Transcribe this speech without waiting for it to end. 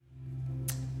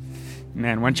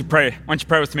Man, why don't you pray? Why don't you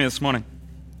pray with me this morning?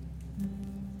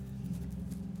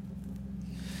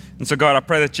 And so, God, I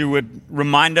pray that you would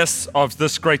remind us of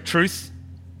this great truth.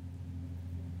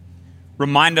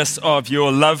 Remind us of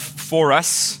your love for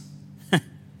us.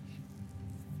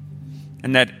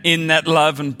 And that in that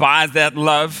love and by that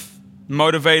love,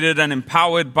 motivated and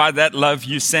empowered by that love,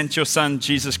 you sent your Son,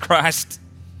 Jesus Christ,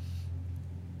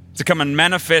 to come and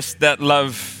manifest that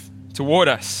love toward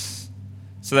us,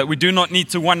 so that we do not need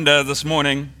to wonder this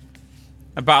morning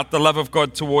about the love of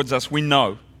God towards us. We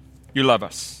know you love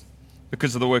us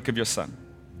because of the work of your Son.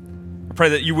 I pray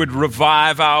that you would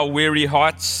revive our weary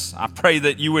hearts. I pray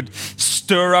that you would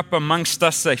stir up amongst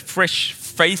us a fresh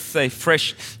faith, a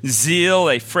fresh zeal,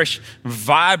 a fresh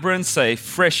vibrance, a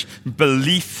fresh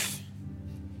belief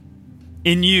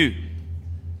in you.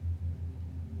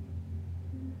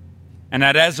 And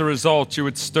that as a result, you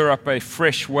would stir up a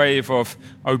fresh wave of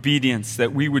obedience,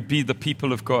 that we would be the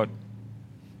people of God,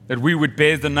 that we would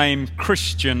bear the name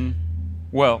Christian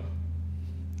well,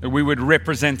 that we would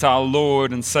represent our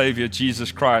Lord and Savior,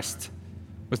 Jesus Christ,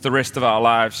 with the rest of our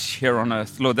lives here on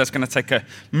earth. Lord, that's going to take a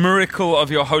miracle of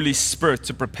your Holy Spirit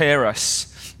to prepare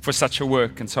us for such a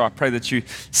work. And so I pray that you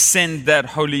send that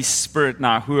Holy Spirit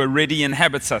now, who already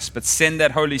inhabits us, but send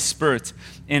that Holy Spirit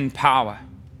in power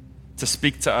to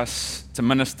speak to us, to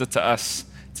minister to us,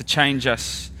 to change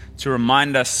us, to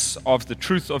remind us of the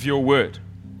truth of your word,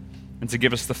 and to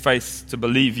give us the faith to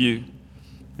believe you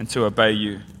and to obey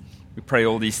you. We pray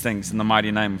all these things in the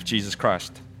mighty name of Jesus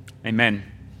Christ. Amen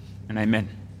and amen.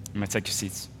 You may take your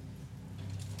seats.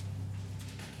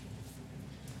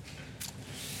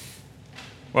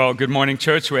 Well, good morning,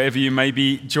 church, wherever you may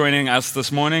be joining us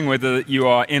this morning, whether you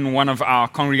are in one of our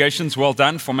congregations. Well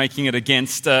done for making it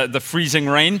against the freezing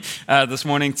rain this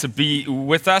morning to be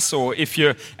with us, or if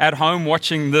you're at home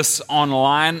watching this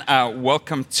online,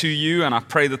 welcome to you, and I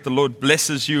pray that the Lord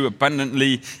blesses you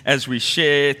abundantly as we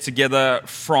share together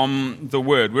from the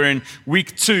Word. We're in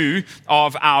week 2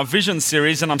 of our Vision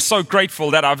series, and I'm so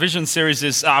grateful that our Vision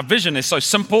is so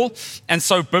simple and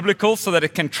so biblical, so that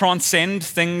it can transcend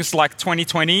things like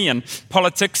 2020 and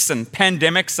politics and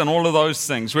pandemics and all of those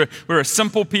things. We're a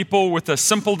simple people with a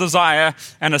simple desire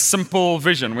and a simple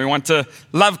vision. We want to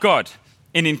love God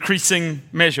in increasing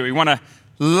measure. We want to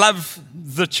love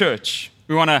the church.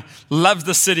 We want to love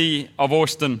the city of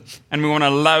Austin, and we want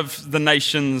to love the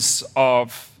nations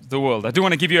of the world. I do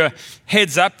want to give you a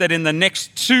heads up that in the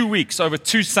next 2 weeks, over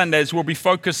 2 Sundays, we'll be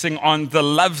focusing on the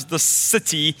love the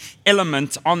city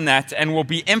element on that, and we'll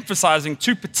be emphasizing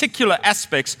 2 particular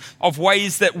aspects of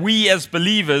ways that we as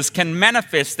believers can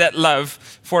manifest that love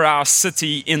for our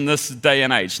city in this day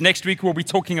and age. Next week, we'll be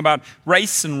talking about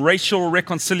race and racial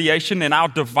reconciliation in our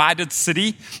divided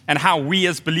city, and how we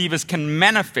as believers can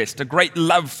manifest a great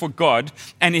love for God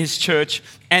and His church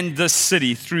and this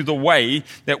city through the way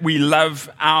that we love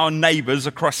our neighbors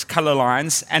across color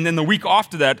lines. And then the week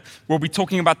after that, we'll be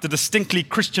talking about the distinctly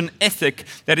Christian ethic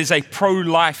that is a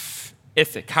pro-life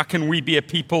ethic. How can we be a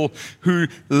people who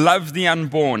love the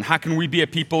unborn? How can we be a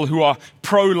people who are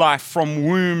pro-life from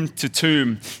womb to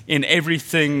tomb in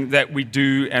everything that we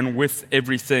do and with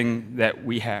everything that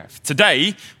we have?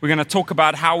 Today, we're going to talk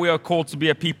about how we are called to be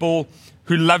a people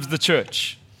who love the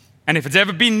church. And if it's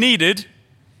ever been needed,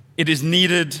 it is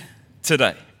needed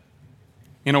today.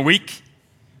 In a week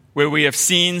where we have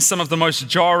seen some of the most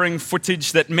jarring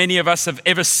footage that many of us have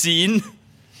ever seen,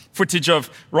 footage of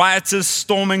rioters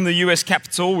storming the US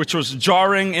Capitol, which was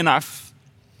jarring enough,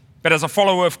 but as a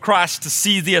follower of Christ, to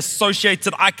see the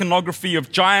associated iconography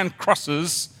of giant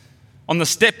crosses on the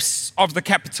steps of the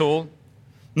Capitol,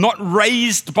 not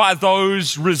raised by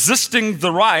those resisting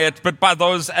the riot, but by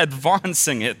those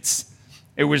advancing it.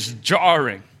 It was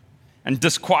jarring and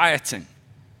disquieting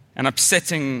and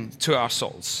upsetting to our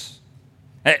souls.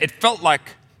 It felt like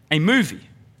a movie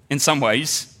in some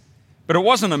ways, but it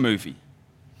wasn't a movie.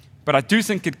 But I do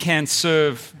think it can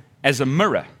serve as a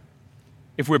mirror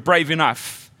if we're brave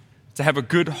enough to have a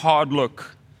good hard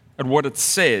look at what it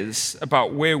says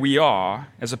about where we are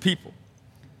as a people.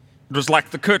 It was like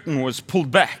the curtain was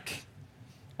pulled back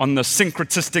on the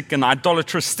syncretistic and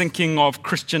idolatrous thinking of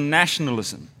Christian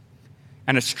nationalism,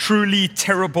 and its truly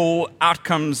terrible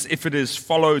outcomes if it is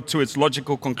followed to its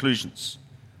logical conclusions.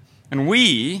 And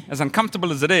we, as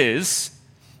uncomfortable as it is,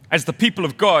 as the people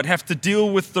of God, have to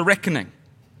deal with the reckoning,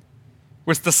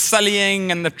 with the sullying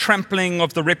and the trampling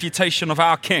of the reputation of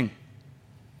our King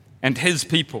and His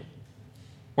people.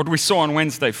 What we saw on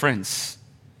Wednesday, friends,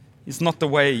 is not the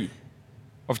way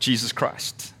of Jesus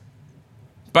Christ.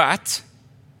 But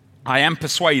I am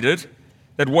persuaded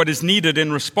That what is needed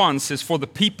in response is for the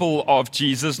people of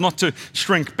Jesus not to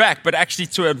shrink back, but actually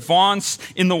to advance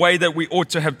in the way that we ought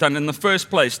to have done in the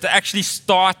first place, to actually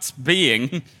start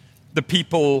being the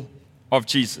people of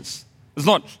Jesus. It's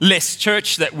not less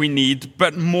church that we need,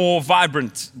 but more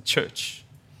vibrant church.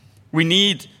 We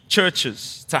need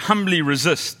churches to humbly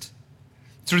resist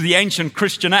through the ancient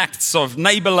Christian acts of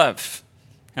neighbor love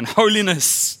and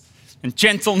holiness and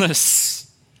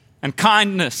gentleness and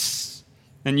kindness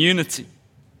and unity.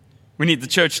 We need the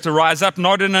church to rise up,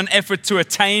 not in an effort to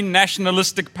attain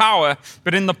nationalistic power,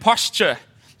 but in the posture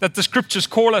that the scriptures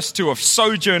call us to of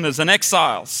sojourners and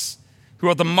exiles who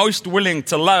are the most willing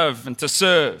to love and to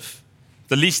serve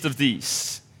the least of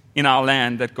these in our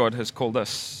land that God has called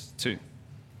us to.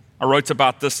 I wrote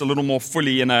about this a little more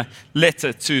fully in a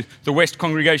letter to the West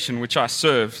congregation, which I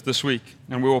serve this week.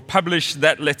 And we will publish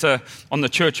that letter on the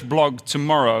church blog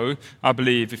tomorrow, I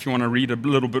believe, if you want to read a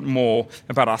little bit more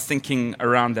about our thinking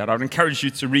around that. I would encourage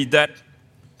you to read that,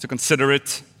 to consider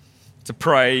it, to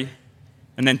pray,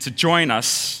 and then to join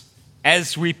us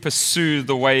as we pursue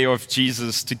the way of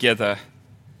Jesus together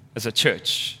as a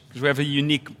church. Because we have a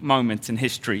unique moment in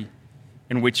history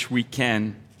in which we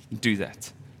can do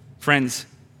that. Friends,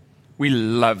 we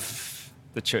love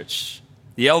the church.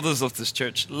 The elders of this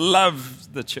church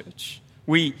love the church.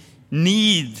 We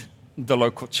need the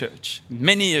local church.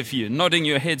 Many of you nodding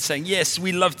your head saying, yes,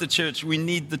 we love the church. We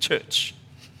need the church.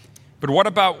 But what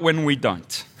about when we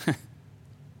don't?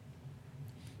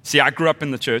 See, I grew up in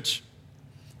the church.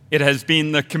 It has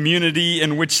been the community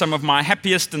in which some of my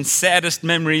happiest and saddest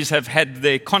memories have had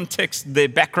their context, their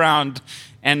background,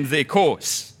 and their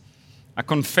cause. I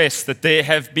confess that there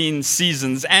have been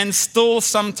seasons, and still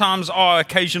sometimes are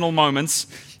occasional moments,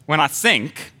 when I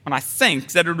think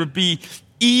that it would be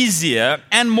easier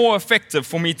and more effective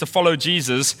for me to follow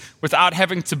Jesus without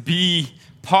having to be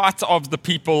part of the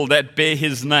people that bear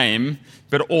his name,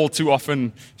 but all too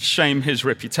often shame his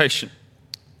reputation.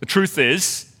 The truth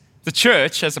is, the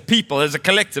church as a people, as a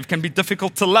collective, can be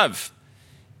difficult to love.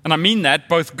 And I mean that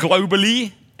both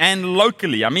globally and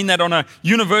locally. I mean that on a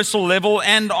universal level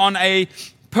and on a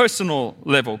personal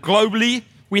level. Globally,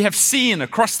 we have seen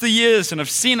across the years and have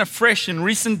seen afresh in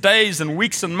recent days and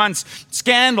weeks and months,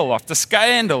 scandal after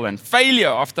scandal and failure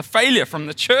after failure from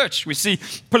the church. We see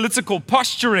political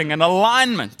posturing and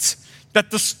alignment that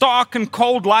the stark and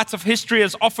cold light of history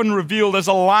has often revealed as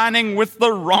aligning with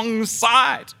the wrong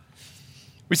side.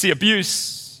 We see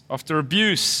abuse after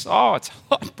abuse. Oh, it's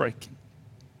heartbreaking.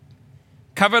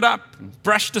 Covered up and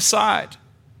brushed aside.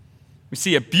 We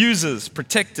see abusers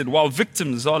protected while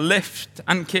victims are left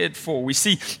uncared for. We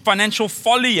see financial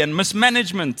folly and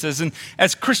mismanagement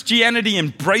as Christianity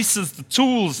embraces the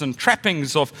tools and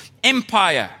trappings of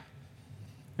empire.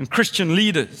 And Christian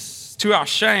leaders, to our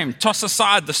shame, toss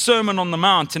aside the Sermon on the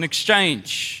Mount in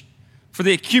exchange for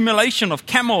the accumulation of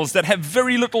camels that have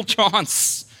very little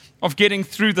chance of getting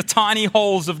through the tiny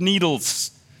holes of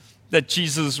needles that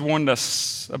Jesus warned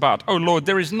us about. Oh Lord,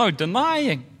 there is no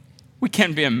denying we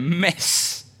can be a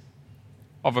mess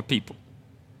of a people.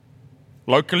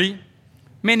 Locally,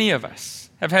 many of us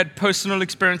have had personal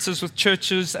experiences with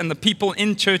churches and the people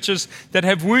in churches that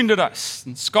have wounded us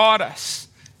and scarred us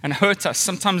and hurt us,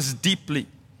 sometimes deeply.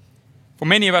 For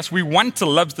many of us, we want to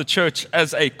love the church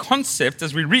as a concept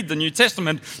as we read the New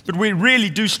Testament, but we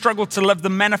really do struggle to love the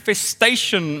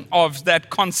manifestation of that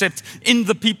concept in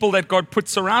the people that God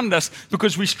puts around us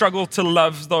because we struggle to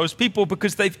love those people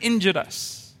because they've injured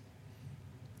us.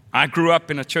 I grew up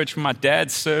in a church where my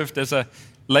dad served as a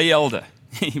lay elder.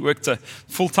 He worked a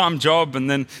full-time job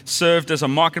and then served as a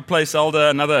marketplace elder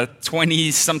another 20,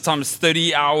 sometimes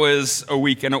 30 hours a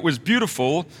week. And it was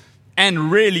beautiful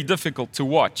and really difficult to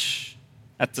watch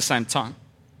at the same time.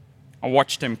 I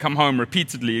watched him come home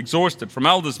repeatedly, exhausted from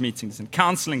elders' meetings and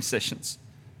counseling sessions.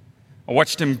 I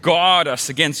watched him guard us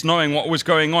against knowing what was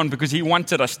going on because he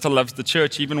wanted us to love the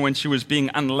church even when she was being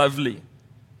unlovely.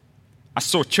 I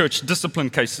saw church discipline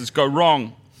cases go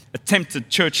wrong, attempted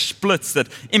church splits that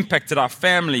impacted our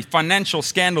family, financial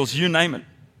scandals, you name it.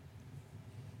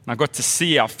 And I got to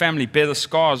see our family bear the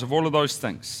scars of all of those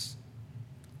things.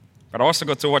 But I also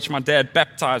got to watch my dad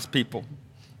baptize people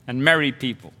and marry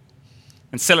people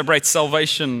and celebrate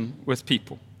salvation with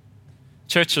people.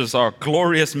 Churches are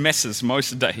glorious messes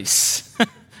most days.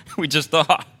 We just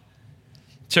are.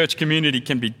 Church community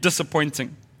can be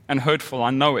disappointing and hurtful.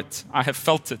 I know it. I have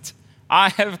felt it. I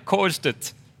have caused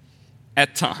it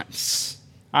at times.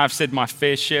 I've said my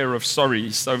fair share of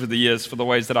sorries over the years for the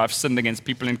ways that I've sinned against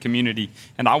people in community,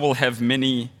 and I will have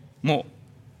many more.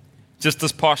 Just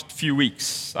this past few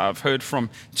weeks, I've heard from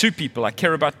two people I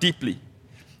care about deeply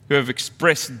who have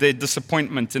expressed their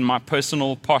disappointment in my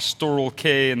personal pastoral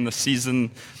care in the season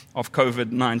of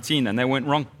COVID-19, and they weren't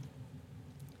wrong.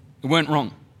 They weren't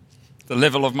wrong. The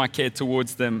level of my care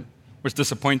towards them was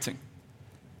disappointing,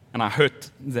 and I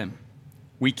hurt them.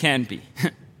 We can be,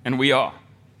 and we are,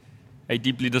 a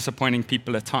deeply disappointing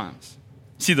people at times.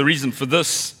 See, the reason for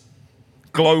this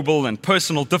global and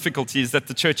personal difficulty is that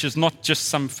the church is not just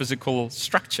some physical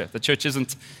structure. The church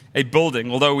isn't a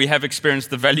building, although we have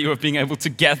experienced the value of being able to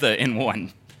gather in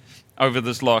one over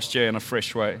this last year in a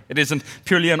fresh way. It isn't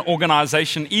purely an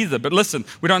organization either. But listen,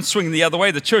 we don't swing the other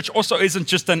way. The church also isn't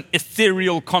just an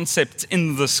ethereal concept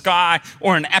in the sky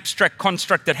or an abstract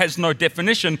construct that has no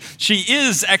definition. She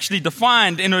is actually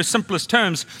defined in her simplest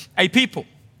terms, a people.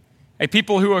 A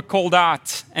people who are called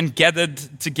out and gathered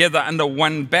together under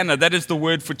one banner. That is the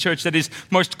word for church that is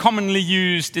most commonly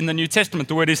used in the New Testament.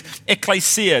 The word is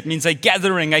ecclesia. It means a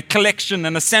gathering, a collection,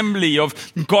 an assembly of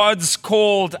God's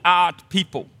called out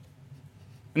people.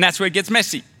 And that's where it gets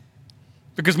messy.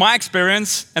 Because my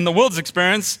experience and the world's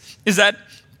experience is that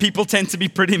people tend to be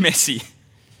pretty messy.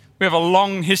 We have a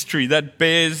long history that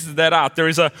bears that out. There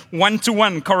is a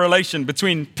one-to-one correlation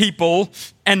between people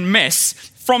and mess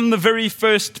from the very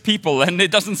first people, and there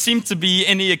doesn't seem to be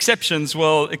any exceptions,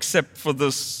 well, except for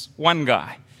this one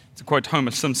guy. To quote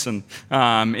Homer Simpson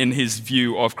in his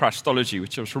view of Christology,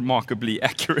 which was remarkably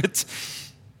accurate.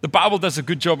 The Bible does a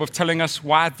good job of telling us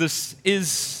why this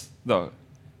is, though.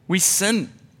 We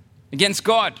sin against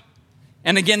God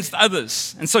and against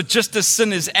others. And so just as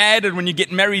sin is added when you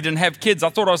get married and have kids, I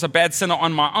thought I was a bad sinner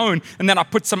on my own. And then I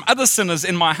put some other sinners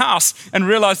in my house and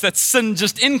realized that sin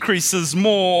just increases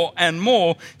more and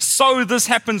more. So this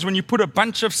happens when you put a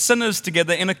bunch of sinners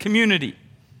together in a community.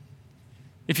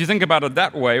 If you think about it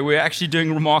that way, we're actually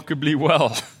doing remarkably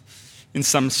well in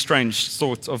some strange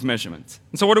sort of measurement.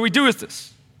 And so what do we do with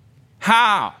this?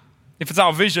 How? If it's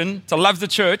our vision to love the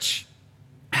church,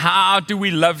 how do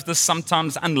we love this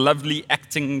sometimes unlovely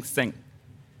acting thing?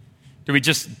 Do we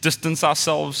just distance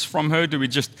ourselves from her? Do we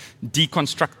just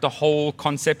deconstruct the whole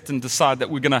concept and decide that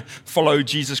we're going to follow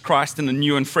Jesus Christ in a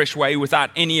new and fresh way without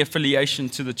any affiliation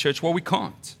to the church? Well, we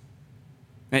can't.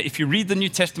 Now, if you read the New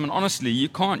Testament, honestly, you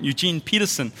can't. Eugene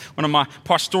Peterson, one of my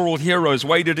pastoral heroes,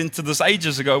 waded into this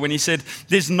ages ago when he said,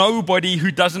 there's nobody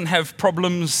who doesn't have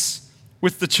problems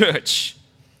with the church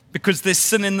because there's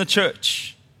sin in the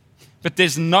church. But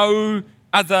there's no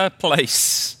other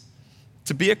place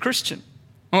to be a Christian.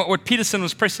 What Peterson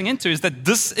was pressing into is that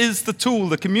this is the tool,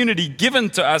 the community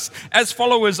given to us as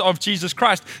followers of Jesus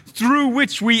Christ, through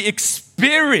which we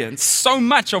experience so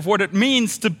much of what it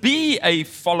means to be a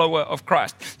follower of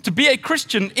Christ. To be a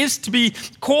Christian is to be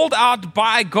called out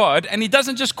by God, and He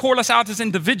doesn't just call us out as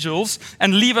individuals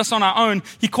and leave us on our own.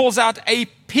 He calls out a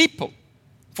people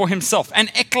for Himself, an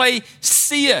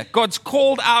ecclesia, God's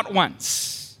called out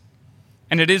ones.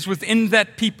 And it is within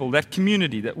that people, that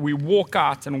community, that we walk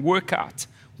out and work out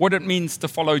what it means to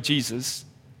follow Jesus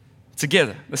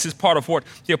together. This is part of what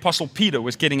the Apostle Peter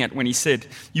was getting at when he said,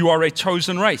 you are a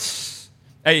chosen race,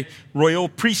 a royal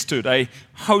priesthood, a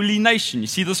holy nation. You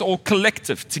see this all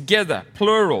collective, together,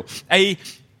 plural, a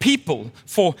people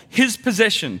for His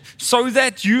possession, so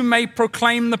that you may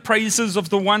proclaim the praises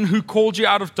of the one who called you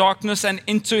out of darkness and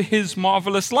into His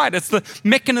marvelous light. It's the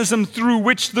mechanism through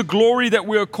which the glory that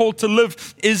we are called to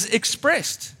live is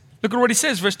expressed. Look at what he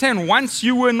says, verse 10. Once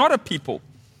you were not a people,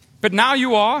 but now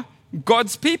you are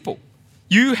God's people.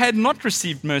 You had not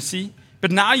received mercy,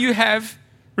 but now you have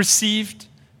received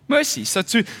mercy. So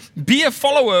to be a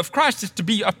follower of Christ is to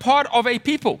be a part of a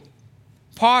people,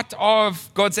 part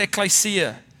of God's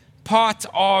ecclesia, part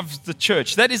of the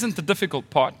church. That isn't the difficult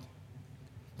part.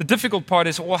 The difficult part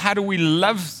is, well, how do we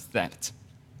love that?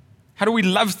 How do we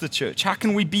love the church? How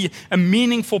can we be a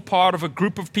meaningful part of a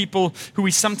group of people who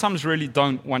we sometimes really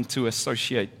don't want to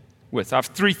associate with? I have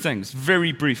three things,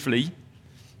 very briefly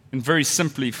and very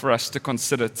simply for us to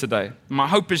consider today. My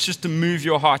hope is just to move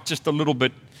your heart just a little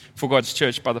bit for God's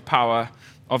church by the power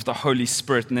of the Holy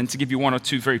Spirit, and then to give you one or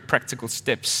two very practical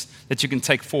steps that you can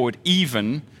take forward,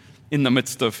 even in the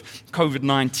midst of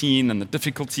COVID-19 and the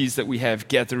difficulties that we have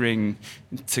gathering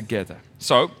together.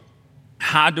 So,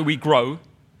 how do we grow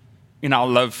in our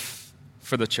love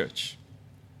for the church?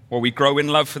 Well, we grow in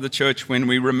love for the church when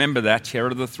we remember that. Here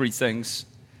are the three things.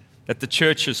 That the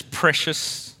church is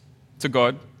precious to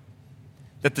God.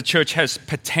 That the church has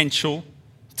potential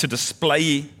to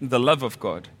display the love of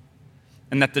God.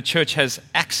 And that the church has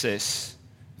access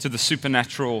to the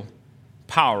supernatural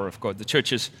power of God. The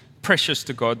church is precious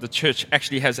to God. The church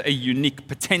actually has a unique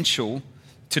potential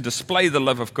to display the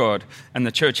love of God, and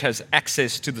the church has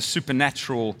access to the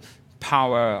supernatural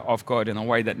power of God in a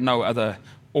way that no other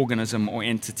organism or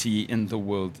entity in the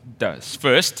world does.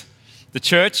 First, the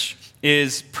church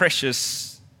is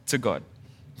precious to God.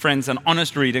 Friends, an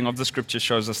honest reading of the scripture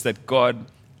shows us that God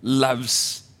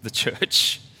loves the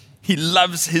church. He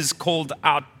loves his called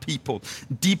out people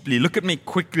deeply. Look with me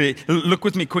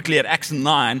quickly at Acts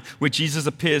 9, where Jesus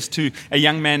appears to a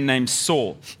young man named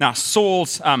Saul. Now,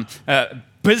 Saul's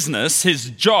business, his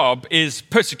job, is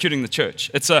persecuting the church.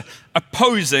 It's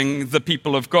opposing the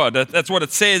people of God. That's what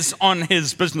it says on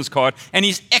his business card, and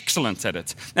he's excellent at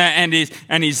it. And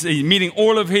he's meeting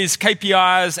all of his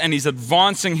KPIs, and he's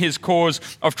advancing his cause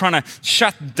of trying to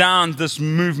shut down this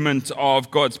movement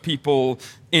of God's people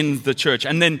in the church.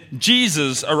 And then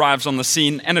Jesus arrives on the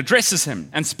scene and addresses him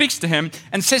and speaks to him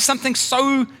and says something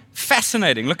so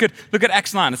fascinating. Look at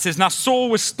Acts 9. It says, "Now Saul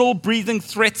was still breathing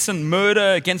threats and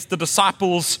murder against the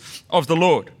disciples of the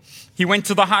Lord. He went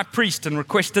to the high priest and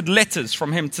requested letters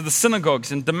from him to the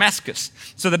synagogues in Damascus,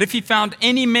 so that if he found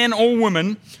any men or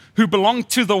women who belonged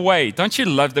to the way." Don't you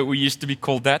love that we used to be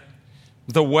called that?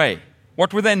 The way.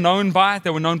 What were they known by? They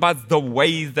were known by the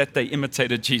way that they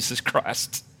imitated Jesus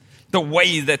Christ. The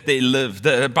way that they lived,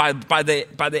 by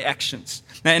their actions.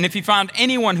 And if he found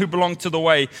anyone who belonged to the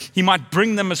way, he might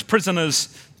bring them as prisoners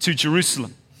to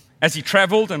Jerusalem. As he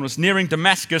traveled and was nearing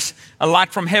Damascus, a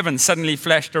light from heaven suddenly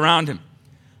flashed around him.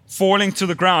 Falling to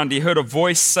the ground, he heard a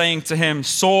voice saying to him,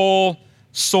 "Saul,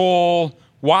 Saul,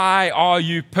 why are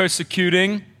you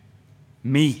persecuting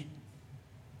me?"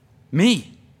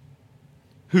 Me.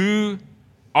 "Who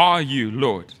are you,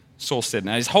 Lord?" Saul said.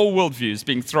 Now his whole worldview is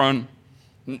being thrown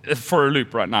for a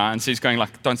loop right now, and so he's going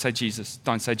like, "Don't say Jesus,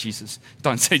 don't say Jesus,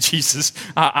 don't say Jesus.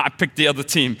 I picked the other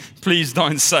team. Please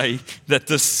don't say that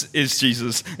this is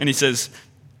Jesus." And he says,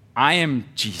 "I am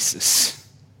Jesus,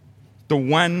 the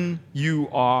one you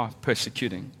are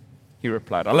persecuting," he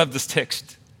replied. I love this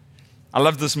text. I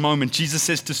love this moment. Jesus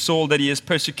says to Saul that he is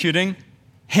persecuting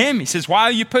him. He says, "Why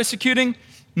are you persecuting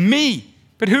me?"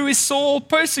 But who is Saul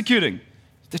persecuting?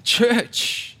 The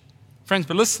church. Friends,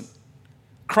 but listen.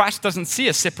 Christ doesn't see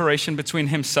a separation between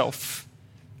himself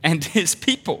and his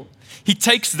people. He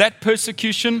takes that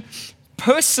persecution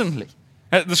personally.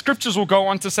 The scriptures will go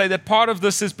on to say that part of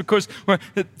this is because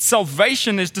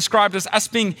salvation is described as us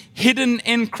being hidden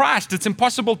in Christ. It's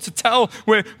impossible to tell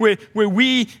where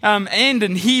we end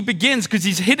and he begins because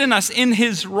he's hidden us in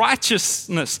his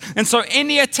righteousness. And so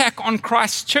any attack on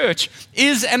Christ's church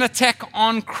is an attack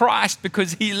on Christ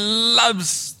because he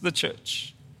loves the church.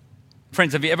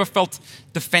 Friends, have you ever felt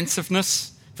defensive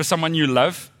for someone you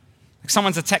love? Like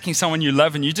someone's attacking someone you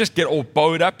love and you just get all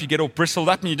bowed up, you get all bristled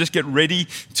up, and you just get ready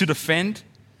to defend.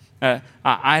 I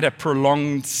had a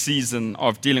prolonged season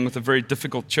of dealing with a very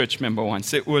difficult church member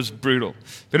once. It was brutal,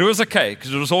 but it was okay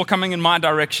because it was all coming in my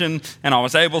direction, and I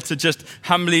was able to just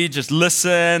humbly just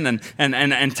listen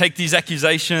and take these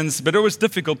accusations. But it was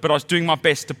difficult, but I was doing my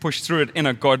best to push through it in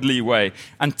a godly way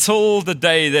until the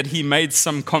day that he made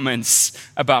some comments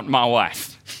about my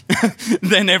wife.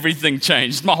 Then everything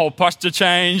changed. My whole posture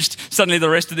changed. Suddenly the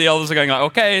rest of the elders are going like,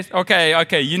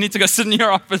 okay, you need to go sit in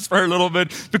your office for a little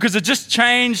bit, because it just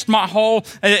changed my whole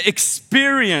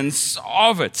experience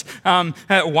of it.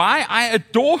 Why? I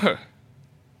adore her.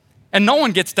 And no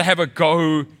one gets to have a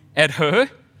go at her.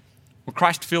 Well,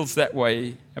 Christ feels that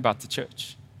way about the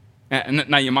church. And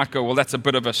now you might go, well, that's a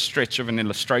bit of a stretch of an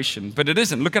illustration, but it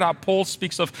isn't. Look at how Paul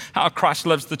speaks of how Christ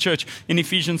loves the church in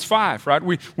Ephesians 5, right?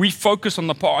 We focus on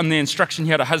the instruction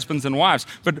here to husbands and wives,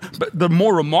 but the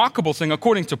more remarkable thing,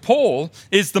 according to Paul,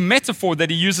 is the metaphor that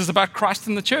he uses about Christ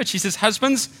and the church. He says,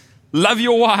 husbands, love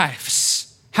your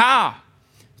wives. How?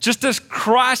 Just as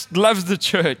Christ loves the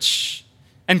church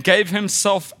and gave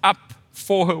himself up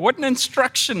for her. What an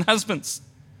instruction, husbands.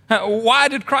 Why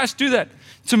did Christ do that?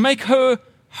 To make her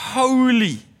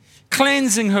holy,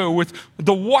 cleansing her with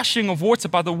the washing of water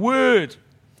by the word.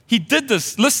 He did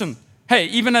this. Listen, hey,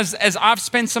 even as I've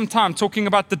spent some time talking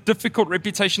about the difficult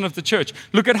reputation of the church,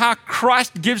 look at how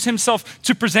Christ gives himself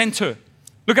to present her.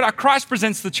 Look at how Christ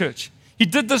presents the church. He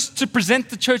did this to present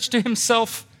the church to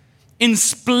himself in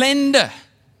splendor,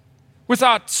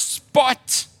 without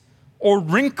spot or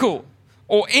wrinkle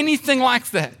or anything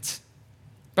like that,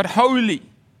 but holy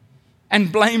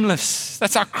and blameless.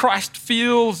 That's how Christ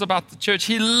feels about the church.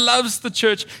 He loves the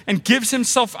church and gives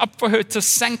himself up for her, to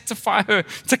sanctify her,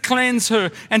 to cleanse her,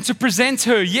 and to present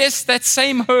her. Yes, that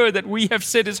same her that we have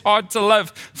said is hard to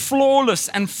love, flawless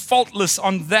and faultless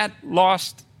on that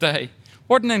last day.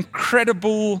 What an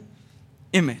incredible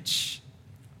image.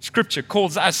 Scripture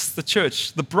calls us, the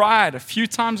church, the bride a few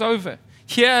times over.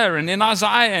 Here and in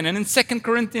Isaiah and in 2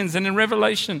 Corinthians and in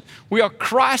Revelation. We are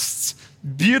Christ's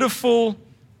beautiful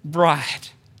bride.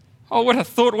 Oh, what a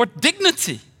thought, what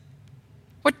dignity.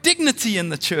 What dignity in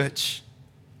the church.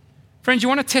 Friends, you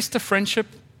want to test a friendship?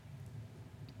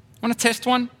 Want to test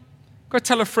one? Go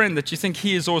tell a friend that you think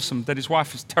he is awesome, that his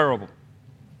wife is terrible.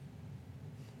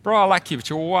 Bro, I like you, but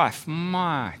your wife,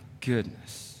 my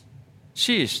goodness,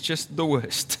 she is just the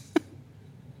worst.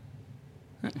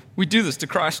 We do this to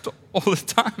Christ all the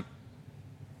time.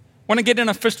 Want to get in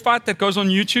a fist fight that goes on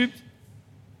YouTube?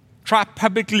 Try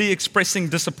publicly expressing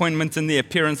disappointment in the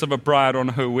appearance of a bride on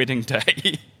her wedding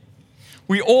day.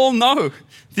 We all know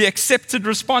the accepted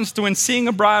response to when seeing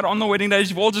a bride on the wedding day is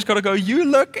you've all just got to go, you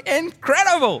look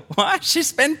incredible. Why? She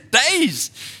spent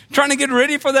days trying to get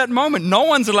ready for that moment. No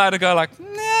one's allowed to go like,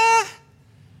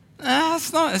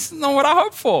 it's not what I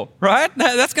hope for, right?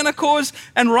 That's going to cause,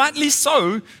 and rightly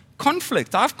so,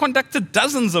 conflict. I've conducted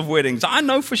dozens of weddings. I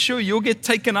know for sure you'll get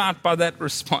taken out by that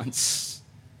response.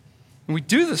 And we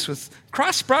do this with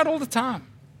Christ's bride all the time.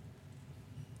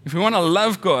 If we want to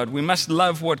love God, we must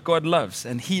love what God loves.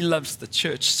 And He loves the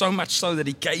church so much so that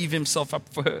He gave Himself up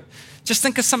for her. Just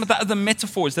think of some of the other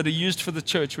metaphors that are used for the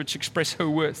church which express her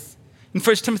worth. In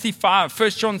 1 Timothy 5, 1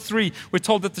 John 3, we're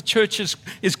told that the church is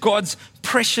God's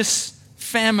precious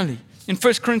family. In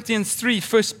 1 Corinthians 3,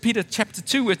 1 Peter chapter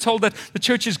 2, we're told that the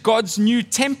church is God's new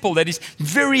temple, that He's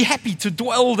very happy to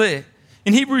dwell there.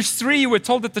 In Hebrews 3, we're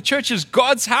told that the church is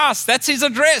God's house. That's His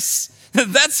address.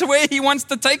 That's where He wants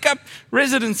to take up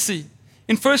residency.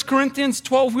 In 1 Corinthians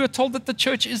 12, we are told that the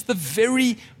church is the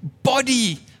very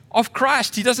body of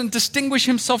Christ. He doesn't distinguish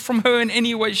Himself from her in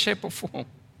any way, shape, or form.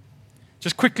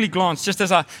 Just quickly glance, just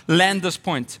as I land this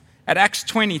point, at Acts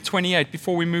 20:28,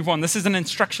 before we move on. This is an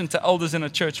instruction to elders in a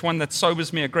church, one that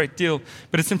sobers me a great deal,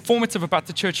 but it's informative about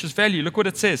the church's value. Look what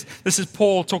it says. This is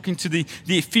Paul talking to the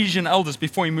Ephesian elders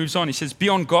before he moves on. He says, be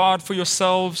on guard for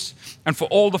yourselves and for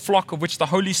all the flock of which the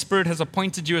Holy Spirit has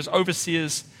appointed you as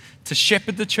overseers to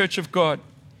shepherd the church of God,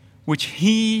 which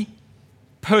He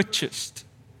purchased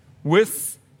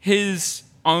with His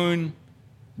own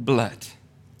blood.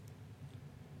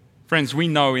 Friends, we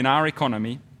know in our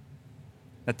economy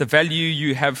that the value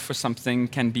you have for something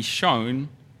can be shown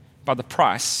by the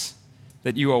price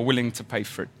that you are willing to pay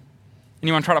for it.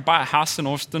 Anyone try to buy a house in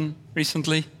Austin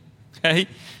recently? Okay.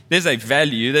 There's a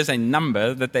value, there's a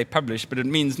number that they publish, but it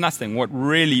means nothing. What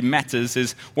really matters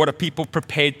is what are people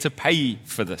prepared to pay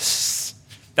for this.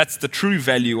 That's the true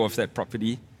value of that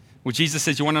property. Well, Jesus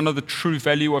says, you want to know the true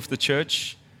value of the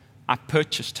church? I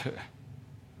purchased her.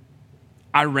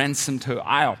 I ransomed her.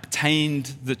 I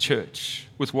obtained the church.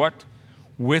 With what?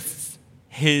 With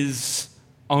His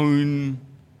own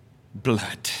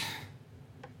blood.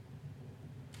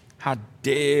 How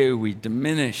dare we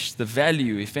diminish the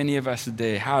value, if any of us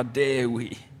dare, how dare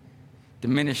we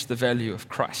diminish the value of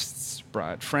Christ's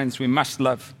bride? Friends, we must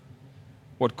love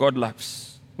what God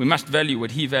loves. We must value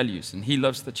what He values, and He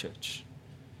loves the church.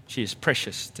 She is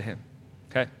precious to Him.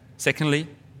 Okay. Secondly,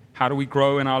 how do we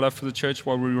grow in our love for the church?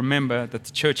 Well, we remember that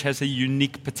the church has a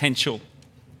unique potential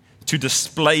to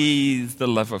display the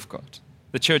love of God.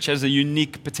 The church has a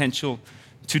unique potential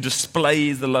to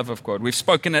display the love of God. We've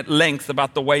spoken at length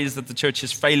about the ways that the church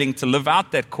is failing to live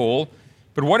out that call.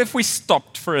 But what if we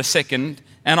stopped for a second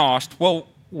and asked, well,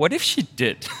 what if she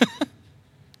did?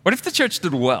 What if the church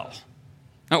did well?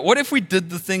 Now, what if we did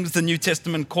the things the New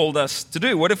Testament called us to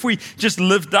do? What if we just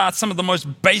lived out some of the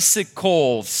most basic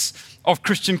calls of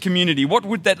Christian community? What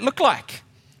would that look like?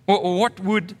 What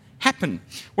would happen?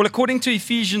 Well, according to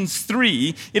Ephesians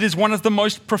 3, it is one of the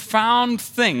most profound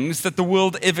things that the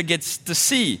world ever gets to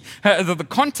see. The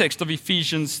context of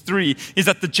Ephesians 3 is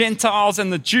that the Gentiles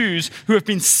and the Jews who have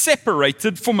been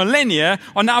separated for millennia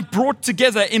are now brought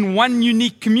together in one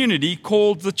unique community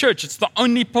called the church. It's the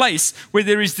only place where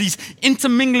there is these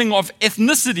intermingling of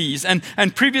ethnicities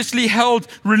and previously held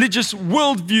religious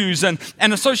worldviews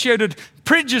and associated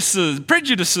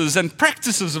prejudices and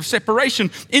practices of separation.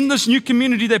 In this new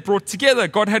community they brought together,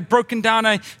 God had broken down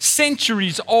a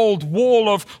centuries-old wall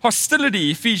of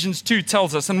hostility, Ephesians 2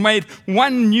 tells us, and made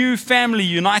one new family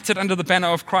united under the banner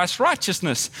of Christ's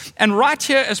righteousness. And right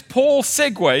here, as Paul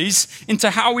segues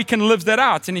into how we can live that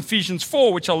out in Ephesians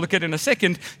 4, which I'll look at in a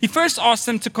second, he first asks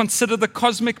them to consider the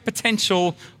cosmic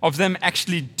potential of them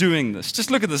actually doing this.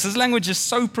 Just look at this. This language is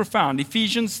so profound.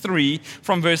 Ephesians 3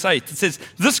 from verse 8. It says,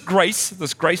 this grace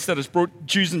that has brought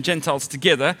Jews and Gentiles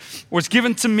together was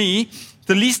given to me,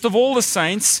 the least of all the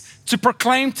saints, to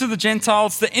proclaim to the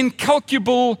Gentiles the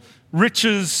incalculable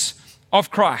riches of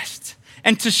Christ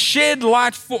and to shed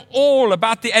light for all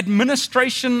about the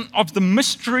administration of the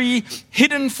mystery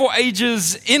hidden for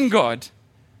ages in God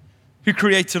who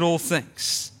created all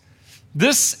things.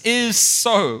 This is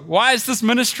so. Why is this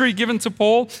ministry given to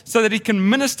Paul? So that he can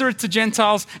minister it to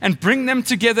Gentiles and bring them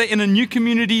together in a new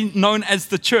community known as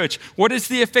the church. What is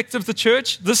the effect of the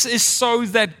church? This is so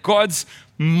that God's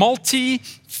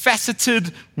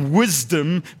multifaceted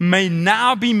wisdom may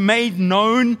now be made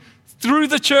known through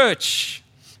the church.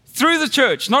 Through the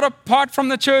church, not apart from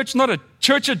the church, not a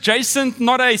church adjacent,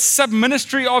 not a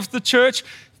sub-ministry of the church.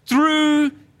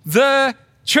 Through the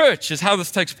church is how this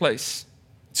takes place.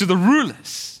 To the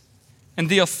rulers and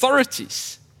the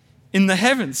authorities in the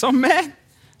heavens. Oh man,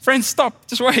 friends, stop,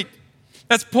 just wait.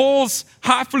 That's Paul's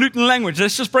highfalutin language.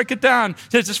 Let's just break it down.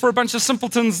 Just for a bunch of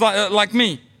simpletons like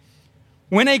me.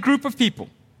 When a group of people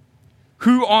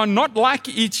who are not like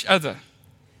each other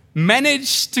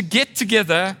manage to get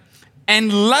together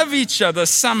and love each other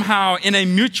somehow in a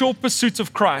mutual pursuit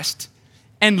of Christ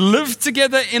and live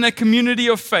together in a community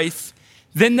of faith,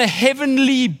 then the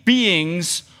heavenly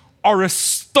beings are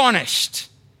astonished.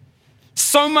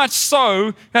 So much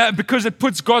so because it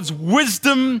puts God's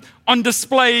wisdom on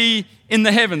display in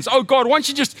the heavens. Oh God, why don't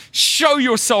you just show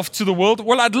yourself to the world?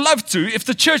 Well, I'd love to if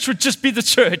the church would just be the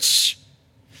church.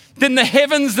 Then the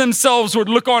heavens themselves would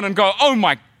look on and go, oh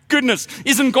my goodness,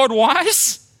 isn't God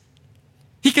wise?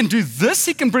 He can do this.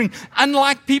 He can bring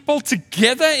unlike people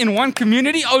together in one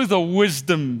community. Oh, the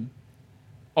wisdom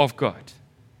of God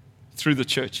through the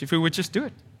church, if we would just do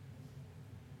it.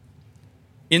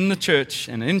 In the church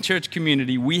and in church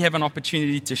community, we have an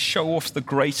opportunity to show off the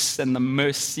grace and the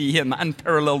mercy and the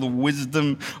unparalleled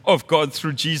wisdom of God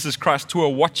through Jesus Christ to a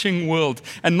watching world.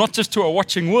 And not just to a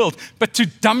watching world, but to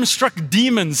dumbstruck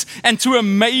demons and to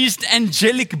amazed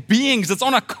angelic beings. It's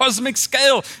on a cosmic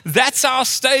scale. That's our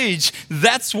stage.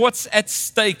 That's what's at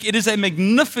stake. It is a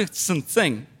magnificent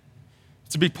thing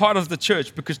to be part of the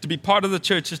church, because to be part of the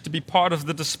church is to be part of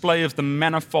the display of the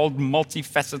manifold,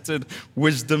 multifaceted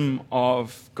wisdom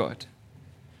of God.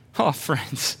 Oh,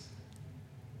 friends,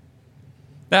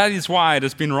 that is why it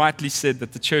has been rightly said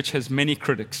that the church has many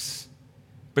critics,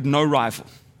 but no rival.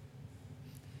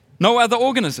 No other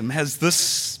organism has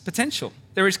this potential.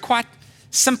 There is quite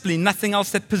simply nothing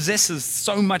else that possesses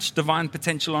so much divine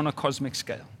potential on a cosmic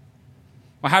scale.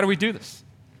 Well, how do we do this?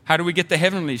 How do we get the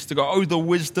heavenlies to go, oh, the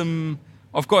wisdom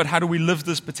of God? How do we live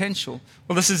this potential?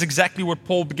 Well, this is exactly what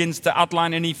Paul begins to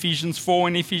outline in Ephesians 4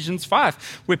 and Ephesians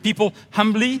 5, where people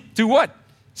humbly do what?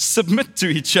 Submit to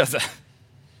each other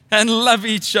and love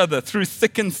each other through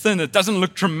thick and thin. It doesn't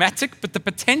look dramatic, but the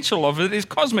potential of it is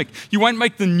cosmic. You won't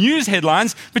make the news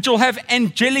headlines, but you'll have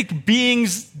angelic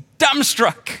beings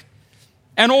dumbstruck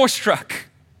and awestruck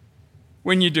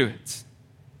when you do it.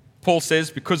 Paul says,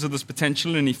 because of this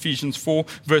potential in Ephesians 4,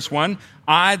 verse 1,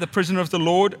 I, the prisoner of the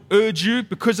Lord, urge you,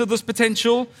 because of this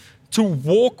potential, to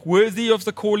walk worthy of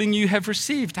the calling you have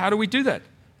received. How do we do that?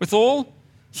 With all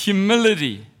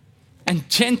humility and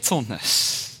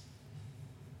gentleness.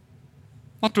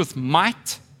 Not with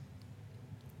might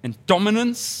and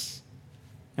dominance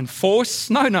and force.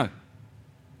 No.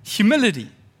 Humility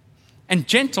and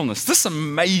gentleness. This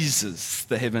amazes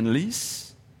the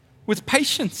heavenlies. With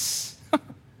patience.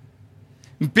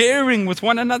 Bearing with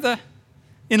one another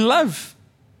in love.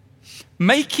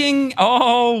 Making,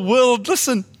 world,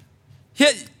 listen. Here,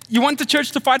 you want the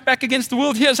church to fight back against the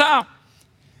world? Here's how.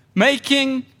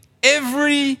 Making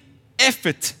every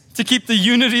effort to keep the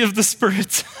unity of the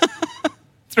Spirit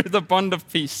through the bond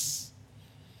of peace.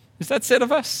 Is that said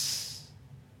of us?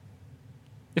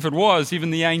 If it was,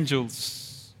 even the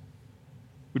angels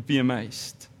would be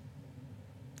amazed.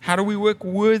 How do we walk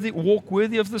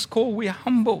worthy of this call? We're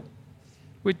humble.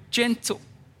 We're gentle.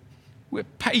 We're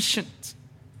patient.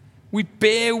 We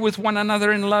bear with one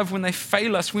another in love when they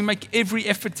fail us. We make every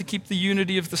effort to keep the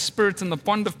unity of the Spirit and the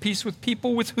bond of peace with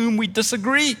people with whom we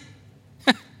disagree,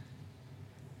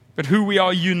 but who we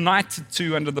are united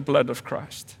to under the blood of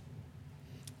Christ.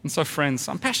 And so, friends,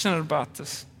 I'm passionate about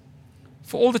this.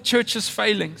 For all the church's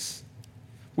failings,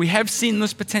 we have seen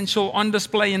this potential on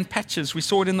display in patches. We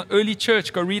saw it in the early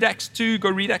church. Go read Acts 2, go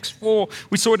read Acts 4.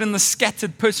 We saw it in the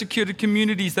scattered, persecuted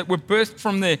communities that were birthed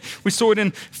from there. We saw it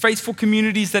in faithful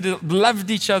communities that loved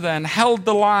each other and held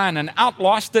the line and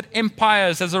outlasted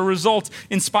empires as a result,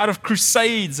 in spite of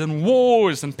crusades and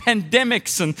wars and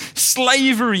pandemics and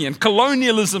slavery and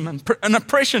colonialism and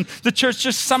oppression. The church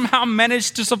just somehow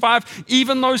managed to survive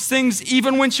even those things,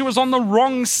 even when she was on the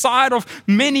wrong side of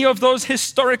many of those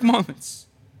historic moments.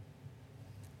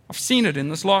 I've seen it in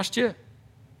this last year.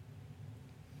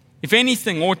 If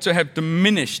anything ought to have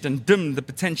diminished and dimmed the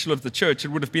potential of the church, it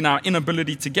would have been our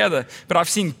inability to gather. But I've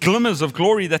seen glimmers of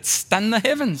glory that stun the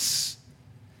heavens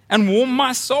and warm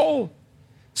my soul.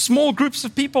 Small groups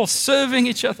of people serving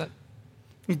each other,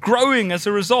 and growing as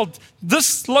a result.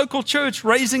 This local church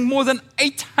raising more than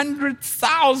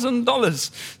 $800,000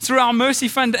 through our Mercy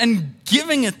Fund and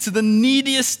giving it to the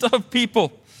neediest of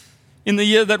people in the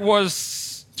year that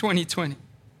was 2020.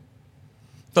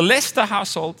 The Lester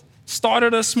household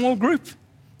started a small group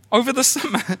over the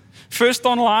summer. First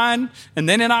online, and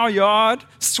then in our yard,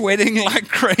 sweating like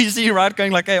crazy, right?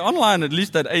 Going like, hey, online, at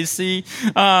least at AC.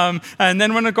 And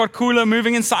then when it got cooler,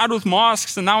 moving inside with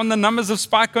masks, and now when the numbers have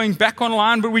spiked, going back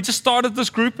online. But we just started this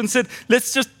group and said,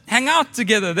 let's just hang out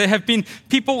together. There have been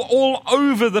people all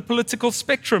over the political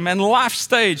spectrum and life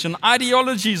stage and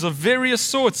ideologies of various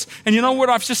sorts. And you know what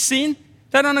I've just seen?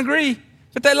 They don't agree,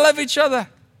 but they love each other.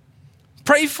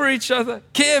 Pray for each other,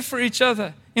 care for each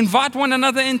other. Invite one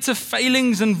another into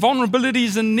failings and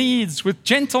vulnerabilities and needs with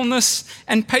gentleness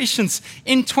and patience.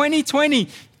 In 2020,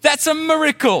 that's a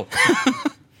miracle.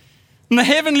 And the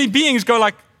heavenly beings go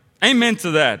like, amen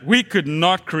to that. We could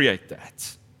not create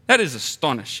that. That is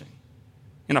astonishing.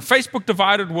 In a Facebook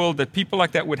divided world that people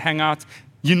like that would hang out,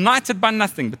 united by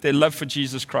nothing but their love for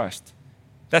Jesus Christ.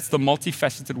 That's the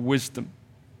multifaceted wisdom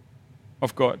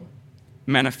of God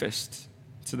manifest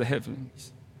to the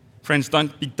heavens. Friends,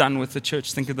 don't be done with the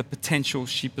church. Think of the potential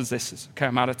she possesses. Okay,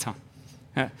 I'm out of time.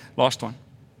 Last one.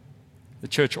 The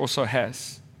church also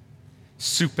has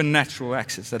supernatural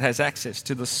access. It has access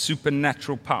to the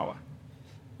supernatural power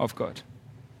of God.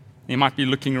 You might be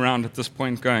looking around at this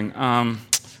point going, I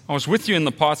was with you in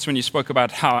the past when you spoke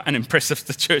about how unimpressive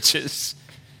the church is.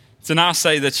 To now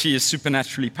say that she is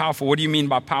supernaturally powerful. What do you mean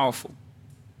by powerful?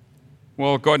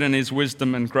 Well, God in His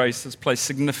wisdom and grace has placed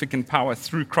significant power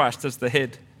through Christ as the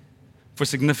head for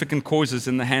significant causes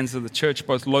in the hands of the church,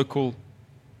 both local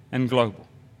and global.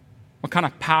 What kind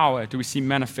of power do we see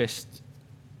manifest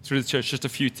through the church? Just a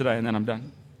few today, and then I'm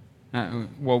done.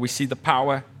 Well, we see the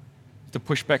power to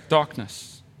push back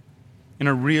darkness in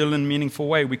a real and meaningful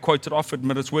way. We quote it often,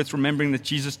 but it's worth remembering that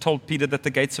Jesus told Peter that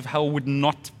the gates of hell would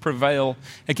not prevail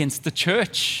against the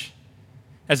church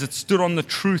as it stood on the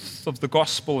truth of the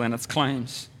gospel and its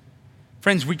claims.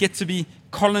 Friends, we get to be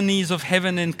colonies of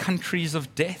heaven in countries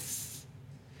of death.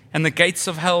 And the gates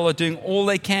of hell are doing all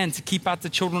they can to keep out the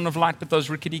children of light, but those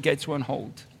rickety gates won't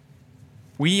hold.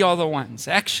 We are the ones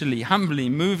actually humbly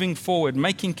moving forward,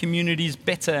 making communities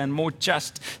better and more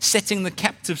just, setting the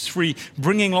captives free,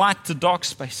 bringing light to dark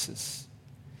spaces.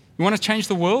 You want to change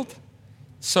the world?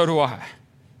 So do I.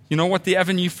 You know what the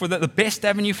avenue for that, the best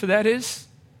avenue for that is?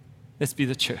 Let's be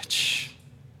the church.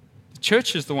 The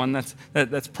church is the one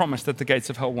that's promised that the gates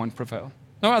of hell won't prevail.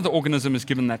 No other organism is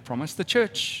given that promise. The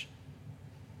church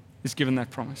is given that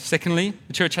promise. Secondly,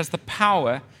 the church has the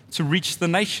power to reach the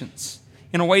nations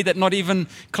in a way that not even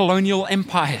colonial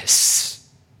empires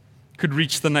could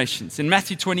reach the nations. In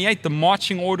Matthew 28, the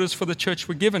marching orders for the church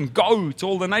were given. Go to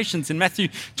all the nations. In Matthew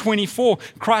 24,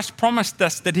 Christ promised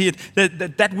us that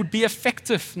that would be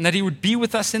effective and that He would be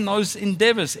with us in those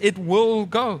endeavors. It will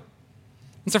go.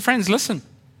 And so friends, listen.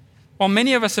 While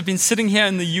many of us have been sitting here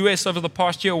in the US over the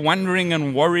past year wondering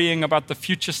and worrying about the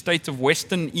future state of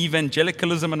Western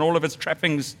evangelicalism and all of its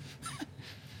trappings,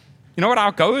 you know what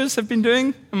our goers have been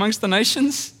doing amongst the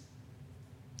nations?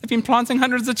 They've been planting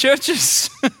hundreds of churches,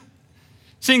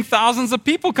 seeing thousands of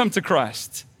people come to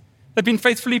Christ. They've been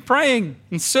faithfully praying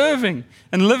and serving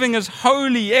and living as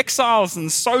holy exiles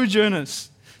and sojourners.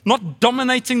 Not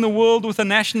dominating the world with a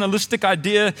nationalistic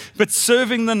idea, but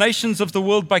serving the nations of the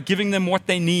world by giving them what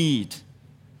they need.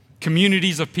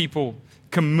 Communities of people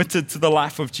committed to the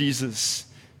life of Jesus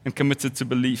and committed to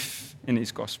belief in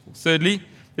His gospel. Thirdly,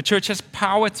 the church has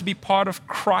power to be part of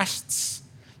Christ's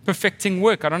perfecting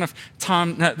work. I don't have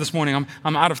time this morning.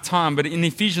 I'm out of time. But in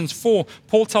Ephesians 4,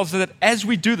 Paul tells us that as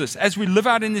we do this, as we live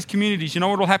out in these communities, you know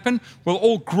what will happen? We'll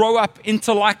all grow up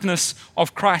into likeness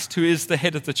of Christ, who is the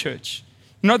head of the church.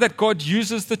 You know that God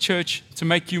uses the church to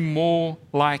make you more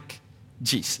like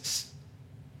Jesus.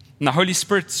 And the Holy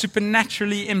Spirit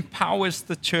supernaturally empowers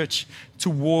the church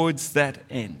towards that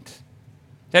end.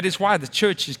 That is why the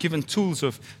church is given tools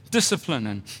of discipline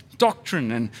and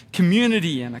doctrine and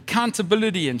community and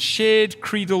accountability and shared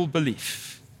creedal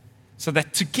belief. So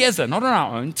that together, not on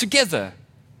our own, together,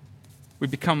 we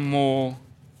become more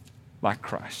like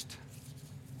Christ.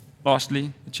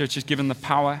 Lastly, the church is given the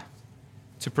power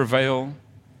to prevail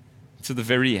to the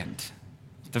very end.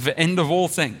 The end of all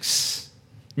things.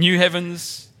 New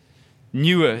heavens,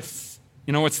 new earth.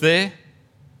 You know what's there?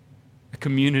 A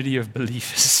community of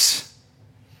believers.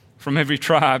 From every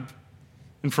tribe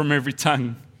and from every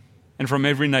tongue and from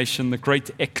every nation, the great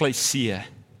ecclesia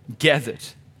gathered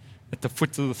at the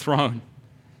foot of the throne,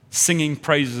 singing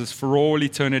praises for all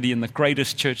eternity in the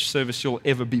greatest church service you'll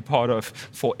ever be part of,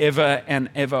 forever and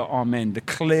ever, amen,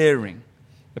 declaring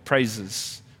the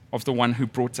praises of the one who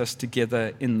brought us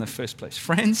together in the first place.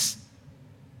 Friends,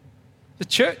 the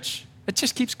church, it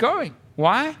just keeps going.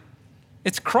 Why?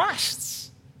 It's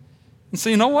Christ's. And so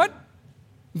you know what?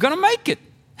 We're going to make it.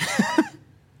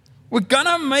 We're going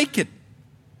to make it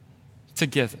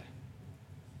together.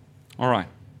 All right.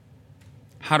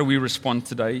 How do we respond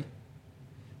today?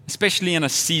 Especially in a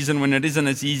season when it isn't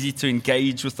as easy to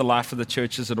engage with the life of the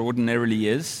church as it ordinarily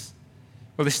is.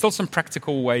 Well, there's still some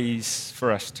practical ways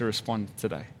for us to respond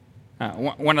today.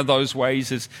 One of those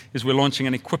ways is we're launching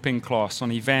an equipping class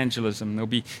on evangelism. There'll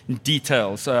be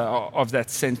details of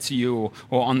that sent to you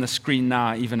or on the screen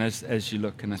now, even as you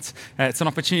look. And it's an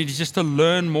opportunity just to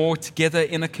learn more together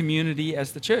in a community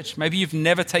as the church. Maybe you've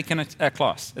never taken a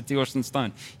class at the Austin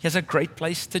Stone. Here's a great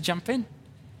place to jump in.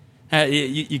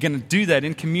 You're going to do that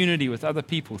in community with other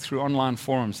people through online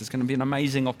forums. It's going to be an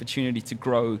amazing opportunity to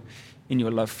grow in your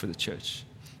love for the church.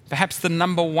 Perhaps the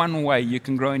number one way you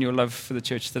can grow in your love for the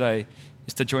church today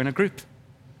is to join a group.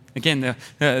 Again,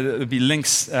 there'll be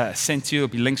links sent to you.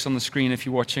 There'll be links on the screen if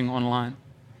you're watching online.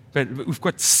 But we've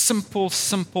got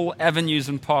simple avenues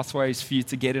and pathways for you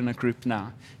to get in a group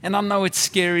now. And I know it's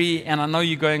scary, and I know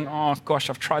you're going, oh gosh,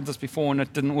 I've tried this before and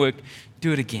it didn't work.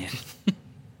 Do it again.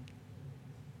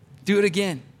 Do it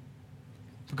again.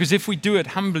 Because if we do it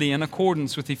humbly in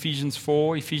accordance with Ephesians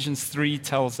 4, Ephesians 3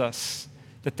 tells us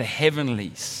that the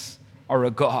heavenlies are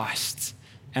aghast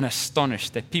and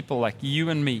astonished that people like you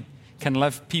and me can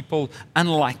love people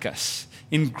unlike us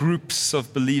in groups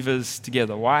of believers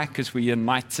together. Why? Because we're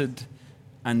united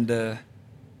under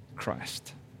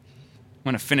Christ. I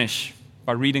want to finish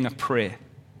by reading a prayer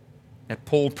that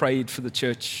Paul prayed for the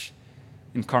church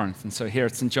in Corinth. And so here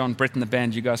at St. John, Brett and the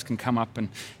band, you guys can come up, and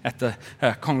at the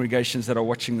congregations that are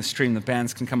watching the stream, the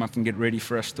bands can come up and get ready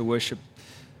for us to worship.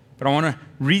 But I want to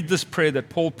read this prayer that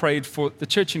Paul prayed for the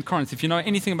church in Corinth. If you know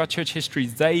anything about church history,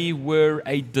 they were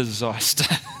a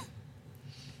disaster.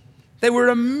 They were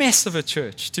a mess of a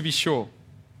church, to be sure.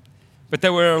 But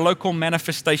they were a local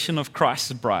manifestation of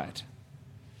Christ's bride.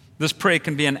 This prayer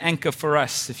can be an anchor for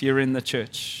us if you're in the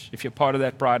church. If you're part of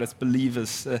that bride as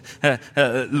believers,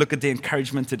 look at the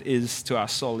encouragement it is to our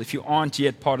soul. If you aren't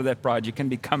yet part of that bride, you can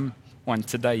become one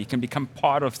today. You can become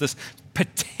part of this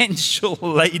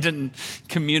potential-laden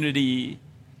community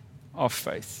of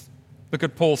faith. Look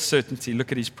at Paul's certainty.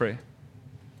 Look at his prayer.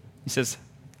 He says,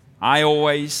 I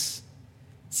always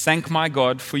thank my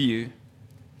God for you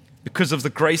because of the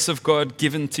grace of God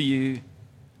given to you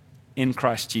in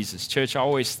Christ Jesus. Church, I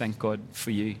always thank God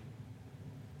for you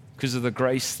because of the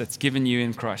grace that's given you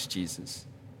in Christ Jesus.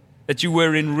 That you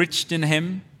were enriched in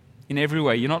him in every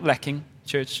way. You're not lacking,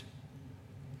 church.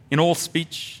 In all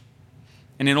speech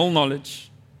and in all knowledge.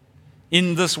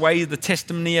 In this way, the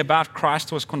testimony about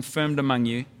Christ was confirmed among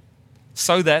you,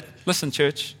 so that, listen,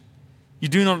 church, you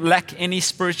do not lack any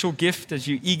spiritual gift as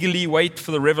you eagerly wait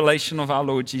for the revelation of our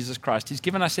Lord Jesus Christ. He's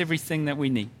given us everything that we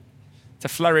need to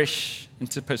flourish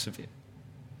and to persevere.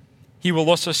 He will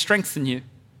also strengthen you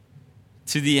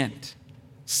to the end,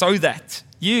 so that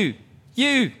you,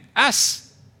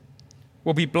 us,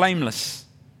 will be blameless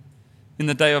in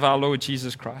the day of our Lord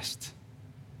Jesus Christ.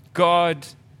 God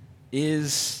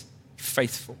is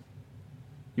faithful.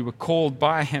 You were called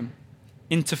by him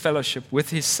into fellowship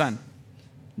with his Son,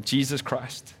 Jesus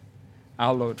Christ,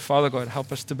 our Lord. Father God,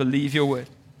 help us to believe your word.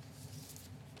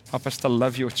 Help us to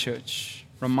love your church.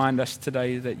 Remind us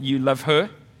today that you love her,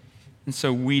 and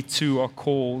so we too are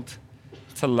called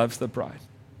to love the bride.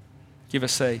 Give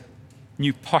us a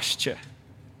new posture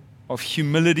of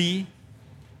humility,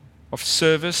 of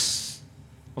service,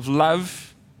 of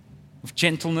love, of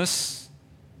gentleness,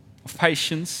 of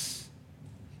patience,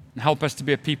 and help us to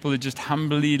be a people who just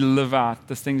humbly live out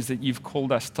the things that you've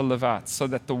called us to live out, so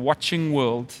that the watching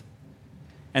world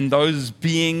and those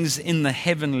beings in the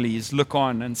heavenlies look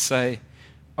on and say,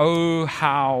 oh,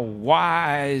 how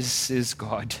wise is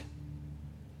God.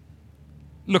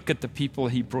 Look at the people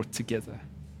he brought together.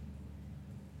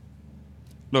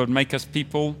 Lord, make us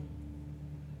people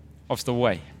of the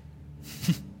way.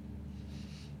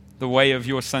 The way of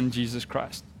your Son, Jesus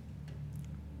Christ.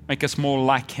 Make us more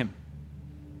like him,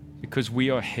 because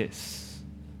we are his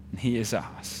and he is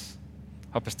ours.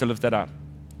 Help us to live that out.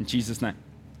 In Jesus' name,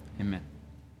 amen.